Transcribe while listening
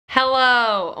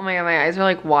Hello! Oh my god, my eyes are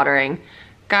like watering.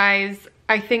 Guys,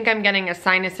 I think I'm getting a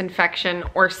sinus infection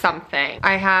or something.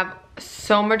 I have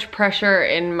so much pressure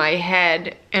in my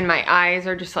head and my eyes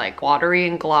are just like watery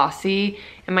and glossy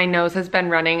and my nose has been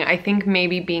running. I think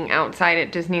maybe being outside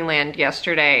at Disneyland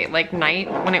yesterday, like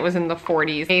night when it was in the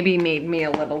 40s, maybe made me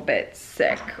a little bit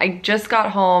sick. I just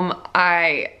got home.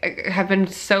 I have been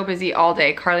so busy all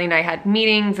day. Carly and I had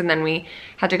meetings and then we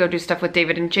had to go do stuff with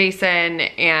David and Jason,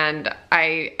 and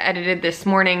I edited this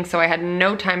morning, so I had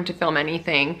no time to film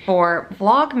anything for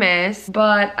Vlogmas,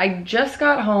 but I just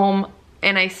got home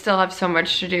and I still have so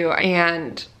much to do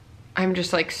and I'm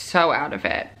just like so out of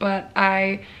it. But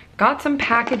I got some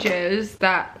packages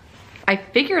that I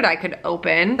figured I could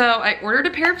open. So I ordered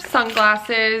a pair of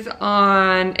sunglasses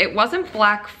on, it wasn't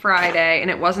Black Friday and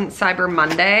it wasn't Cyber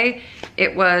Monday.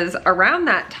 It was around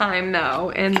that time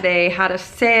though, and they had a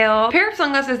sale. A pair of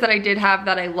sunglasses that I did have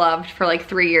that I loved for like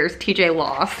 3 years, TJ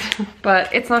lost.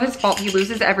 But it's not his fault, he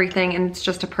loses everything and it's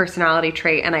just a personality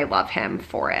trait and I love him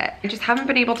for it. I just haven't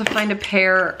been able to find a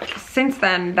pair since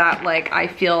then that like I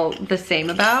feel the same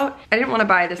about. I didn't want to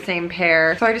buy the same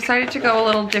pair, so I decided to go a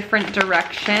little different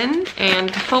direction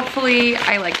and hopefully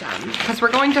I like them because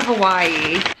we're going to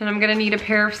Hawaii and I'm gonna need a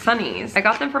pair of sunnies. I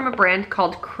got them from a brand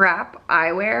called Crap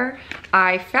Eyewear.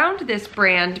 I found this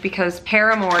brand because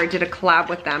Paramore did a collab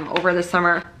with them over the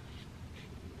summer.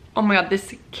 Oh my god,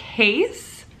 this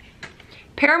case?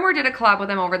 Paramore did a collab with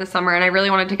them over the summer and I really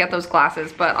wanted to get those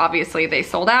glasses, but obviously they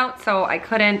sold out, so I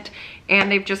couldn't, and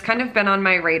they've just kind of been on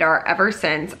my radar ever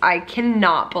since. I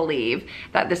cannot believe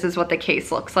that this is what the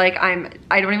case looks like. I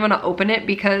don't even want to open it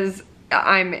because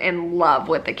I'm in love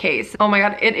with the case. Oh my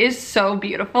god, it is so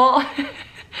beautiful.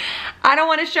 I don't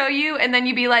want to show you and then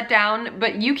you be let down,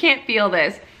 but you can't feel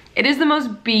this. It is the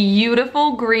most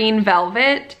beautiful green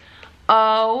velvet.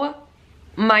 Oh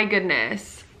my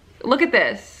goodness. Look at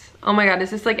this. Oh my god,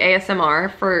 is this like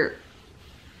ASMR for...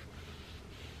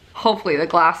 Hopefully the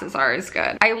glasses are as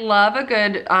good. I love a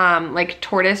good like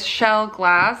tortoise shell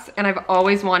glass and I've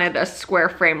always wanted a square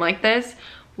frame like this.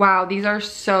 Wow, these are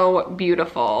so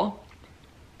beautiful.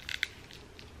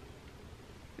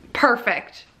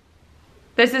 Perfect.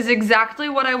 This is exactly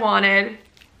what I wanted.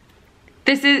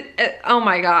 This is, oh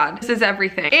my god, this is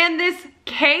everything. And this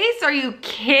case, are you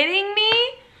kidding me?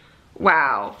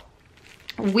 Wow.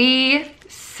 We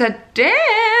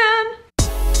sedan.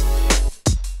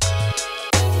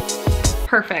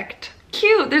 Perfect.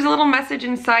 Cute. There's a little message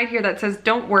inside here that says,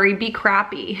 don't worry, be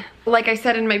crappy. Like I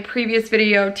said in my previous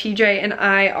video, TJ and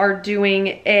I are doing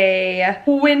a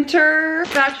winter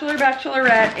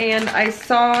bachelorette, and I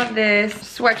saw this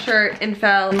sweatshirt and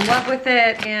fell in love with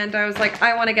it, and I was like,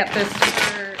 I want to get this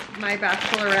for my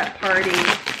bachelorette party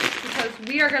because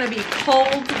we are going to be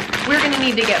cold. We're going to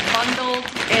need to get bundled,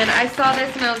 and I saw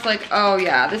this and I was like, oh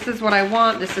yeah, this is what I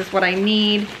want. This is what I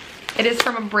need. It is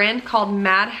from a brand called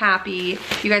Mad Happy.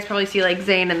 You guys probably see like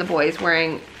Zayn and the boys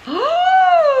wearing.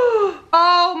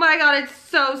 Oh my god, it's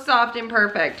so soft and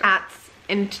perfect. Hats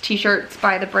and t-shirts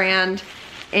by the brand.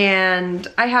 And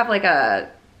I have like a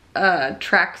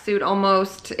tracksuit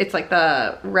almost. It's like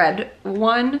the red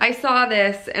one. I saw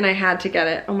this and I had to get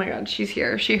it. Oh my god, she's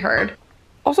here. She heard.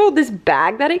 Also, this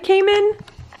bag that it came in.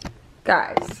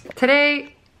 Guys,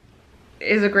 today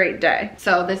is a great day.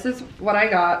 So this is what I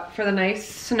got for the nice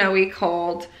snowy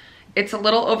cold. It's a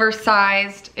little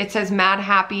oversized. It says Mad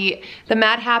Happy. The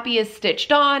Mad Happy is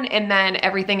stitched on and then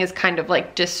everything is kind of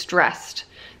like distressed.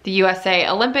 The USA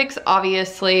Olympics,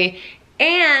 obviously.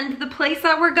 And the place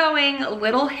that we're going, a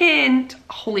little hint,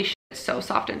 holy shit, it's so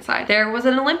soft inside. There was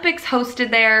an Olympics hosted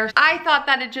there. I thought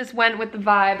that it just went with the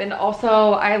vibe, and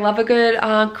also I love a good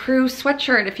crew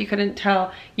sweatshirt, if you couldn't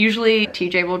tell. Usually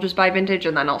TJ will just buy vintage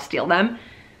and then I'll steal them.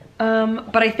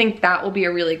 But I think that will be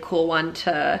a really cool one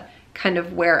to kind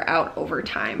of wear out over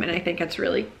time, and I think it's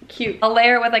really cute. A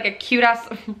layer with like a cute ass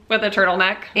with a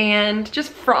turtleneck and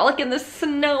just frolic in the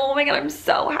snow. Oh my god, I'm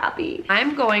so happy.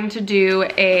 I'm going to do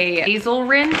a nasal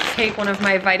rinse, take one of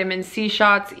my vitamin C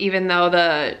shots, even though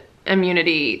the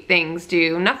immunity things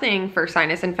do nothing for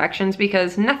sinus infections,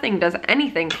 because nothing does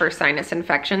anything for sinus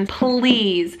infections.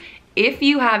 Please, if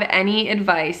you have any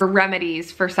advice or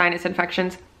remedies for sinus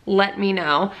infections, let me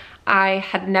know. I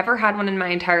had never had one in my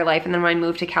entire life, and then when I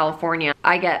moved to California,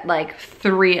 I get like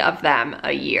 3 of them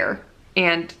a year,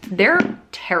 and they're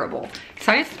terrible.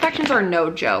 Sinus infections are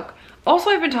no joke. Also,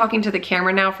 I've been talking to the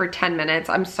camera now for 10 minutes.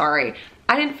 I'm sorry.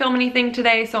 I didn't film anything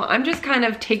today, so I'm just kind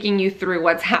of taking you through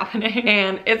what's happening,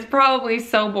 and it's probably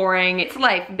so boring. It's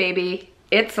life, baby.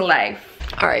 It's life.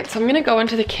 All right, so I'm gonna go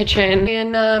into the kitchen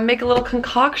and make a little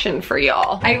concoction for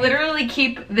y'all. I literally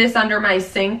keep this under my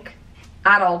sink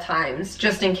at all times,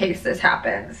 just in case this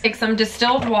happens. Take some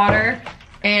distilled water,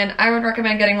 and I would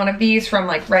recommend getting one of these from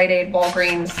like Rite Aid,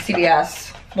 Walgreens,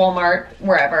 CVS, Walmart,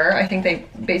 wherever. I think they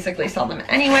basically sell them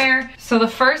anywhere. So the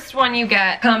first one you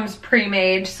get comes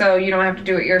pre-made, so you don't have to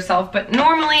do it yourself, but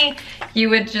normally you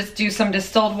would just do some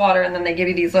distilled water and then they give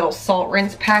you these little salt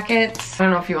rinse packets. I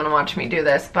don't know if you want to watch me do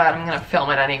this, but I'm gonna film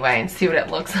it anyway and see what it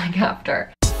looks like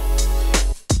after.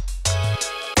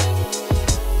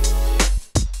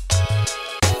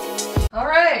 All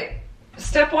right.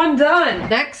 Step one done.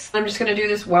 Next, I'm just gonna do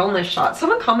this wellness shot.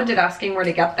 Someone commented asking where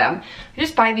to get them. I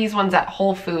just buy these ones at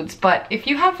Whole Foods, but if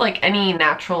you have like any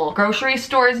natural grocery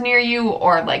stores near you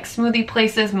or like smoothie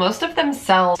places, most of them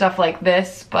sell stuff like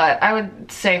this, but I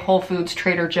would say Whole Foods,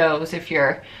 Trader Joe's if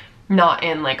you're not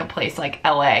in like a place like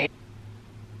LA.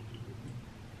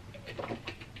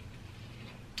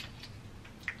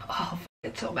 Oh,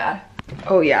 it's so bad.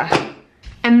 Oh yeah.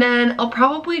 And then I'll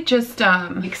probably just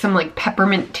make some like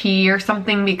peppermint tea or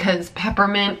something, because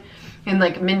peppermint and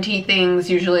like minty things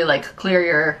usually like clear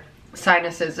your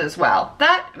sinuses as well.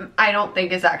 That I don't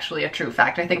think is actually a true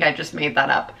fact. I think I just made that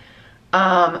up.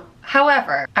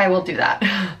 However, I will do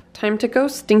that. Time to go,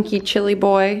 stinky chili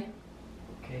boy.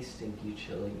 Okay, stinky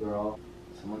chili girl.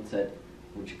 Someone said,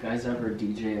 would you guys ever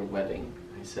DJ a wedding?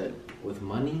 I said, with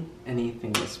money,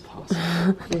 anything is possible.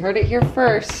 You heard it here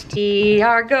first. We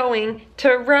are going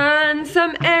to run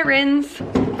some errands.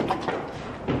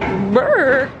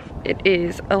 Brr. It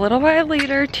is a little while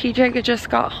later. TJ just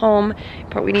got home,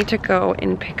 but we need to go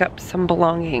and pick up some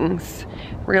belongings.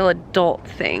 Real adult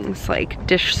things like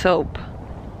dish soap,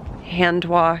 hand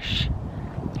wash.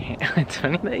 It's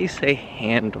funny that you say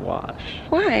hand wash.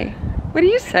 Why? What do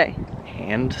you say?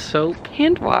 Hand soap?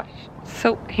 Hand wash.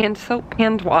 Soap,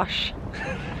 hand wash.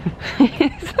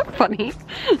 Is that funny?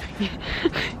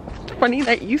 It's funny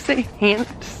that you say hand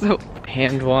soap.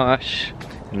 Hand wash.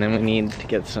 And then we need to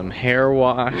get some hair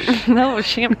wash. No,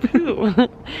 shampoo.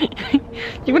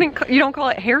 You don't call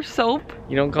it hair soap.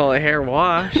 You don't call it hair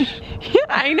wash. Yeah,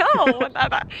 I know.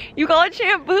 You call it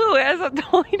shampoo. It has a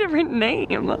totally different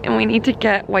name. And we need to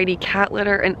get Whitey cat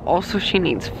litter, and also she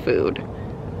needs food.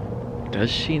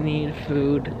 Does she need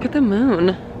food? Look at the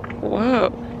moon.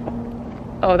 Whoa.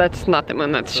 Oh, that's not the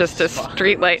moon, that's just a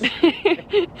street light.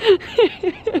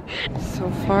 So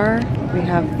far, we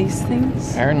have these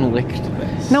things. Erin licked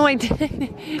this. No, I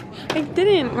didn't. I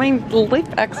didn't. My lip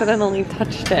accidentally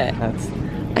touched it.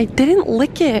 I didn't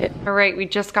lick it. All right, we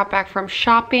just got back from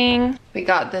shopping. We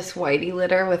got this Whitey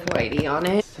litter with Whitey on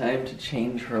it. It's time to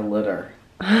change her litter.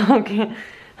 Okay.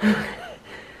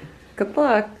 Good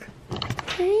luck.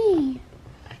 Hey.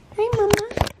 Hey, Mama.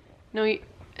 No,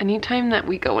 anytime that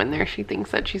we go in there, she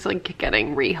thinks that she's like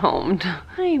getting rehomed.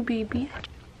 Hi, baby.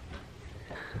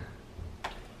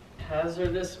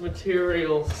 Hazardous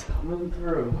materials coming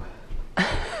through.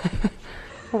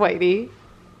 Whitey,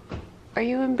 are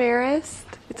you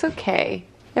embarrassed? It's okay.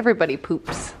 Everybody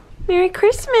poops. Merry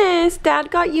Christmas!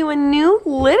 Dad got you a new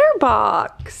litter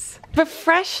box. A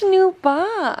fresh new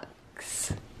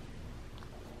box.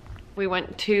 We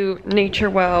went to Nature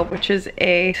Well, which is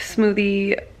a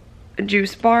smoothie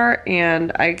juice bar,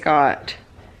 and I got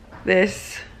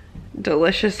this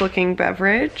delicious looking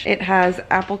beverage. It has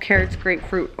apple, carrots,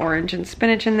 grapefruit, orange, and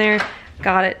spinach in there.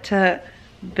 Got it to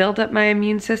build up my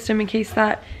immune system in case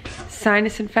that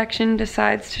sinus infection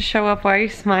decides to show up. Why are you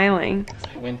smiling?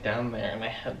 I went down there and I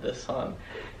had this on,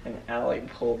 and Allie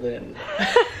pulled in.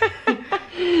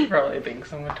 Probably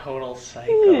thinks I'm a total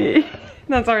psycho.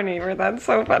 That's our neighbor. That's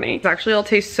so funny. It actually all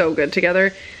tastes so good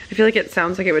together. I feel like it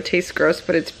sounds like it would taste gross,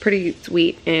 but it's pretty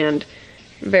sweet and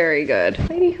very good.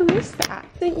 Lady, who is that?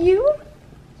 Is that you?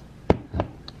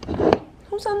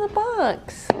 Who's on the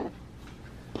box?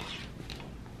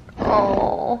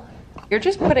 Oh, you're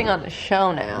just putting on the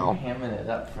show now. You're hamming it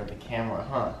up for the camera,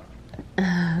 huh?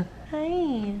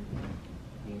 Hi.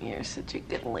 You're such a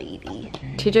good lady.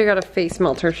 TJ got a face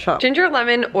melter shot. Ginger,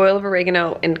 lemon, oil of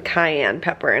oregano, and cayenne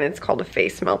pepper, and it's called a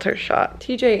face melter shot.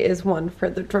 TJ is one for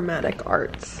the dramatic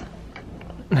arts.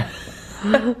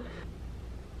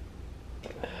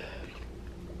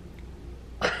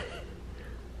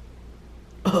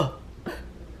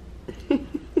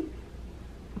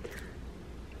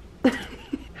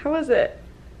 How was it?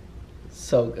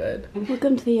 So good.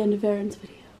 Welcome to the end of Erin's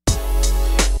video.